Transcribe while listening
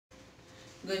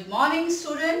Good morning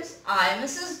students, I am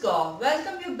Mrs. Gaur.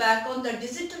 Welcome you back on the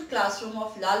digital classroom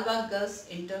of Lalbagh Girls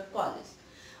Inter College.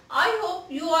 I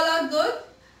hope you all are good.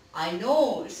 I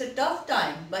know it's a tough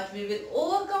time but we will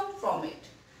overcome from it.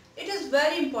 It is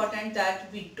very important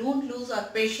that we don't lose our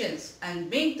patience and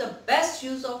make the best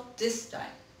use of this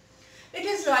time. It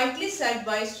is rightly said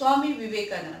by Swami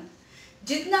Vivekananda,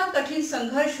 जितना कठिन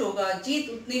संघर्ष होगा जीत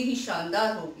उतनी ही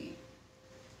शानदार होगी.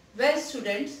 Well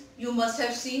students, you must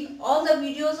have seen all the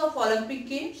videos of Olympic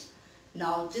Games.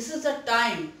 Now this is the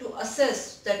time to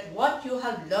assess that what you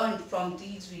have learned from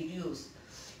these videos.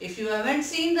 If you haven't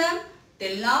seen them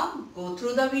till now, go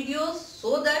through the videos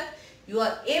so that you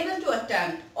are able to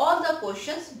attempt all the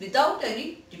questions without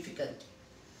any difficulty.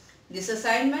 This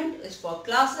assignment is for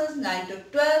classes 9 to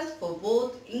 12 for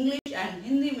both English and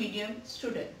Hindi medium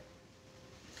students.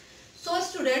 So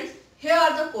students, here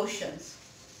are the questions.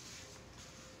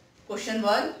 Question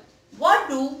 1. What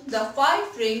do the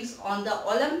 5 rings on the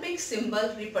Olympic symbol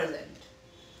represent?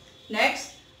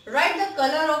 Next, write the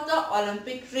color of the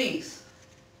Olympic rings.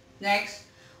 Next,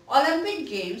 Olympic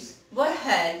Games were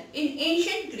held in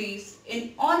ancient Greece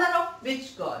in honor of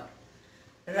which god?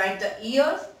 Write the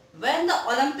years when the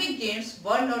Olympic Games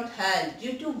were not held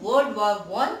due to World War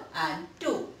I and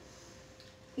II.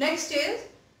 Next is,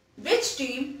 which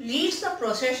team leads the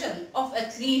procession of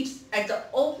athletes at the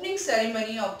opening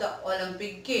ceremony of the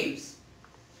Olympic Games?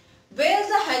 Where is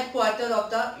the headquarters of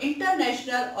the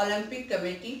International Olympic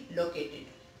Committee located?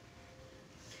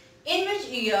 In which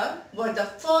year were the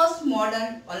first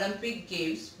modern Olympic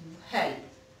Games held?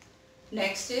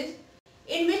 Next is,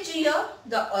 in which year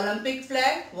the Olympic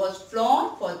flag was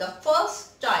flown for the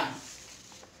first time?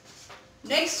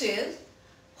 Next is,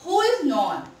 who is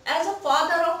known as the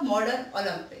father of modern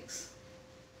Olympics?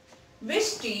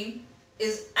 Which team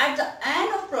is at the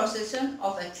end of procession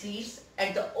of athletes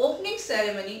at the opening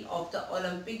ceremony of the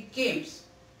Olympic Games?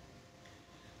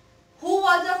 Who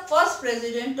was the first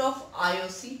president of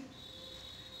IOC?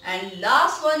 And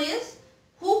last one is,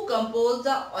 who composed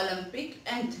the Olympic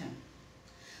anthem?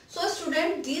 So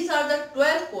students, these are the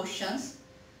 12 questions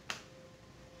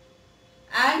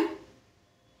and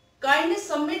kindly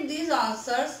submit these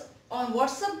answers on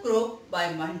WhatsApp group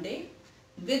by Monday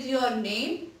with your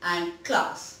name and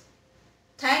class.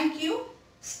 Thank you.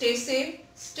 Stay safe,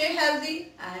 stay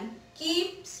healthy and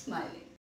keep smiling.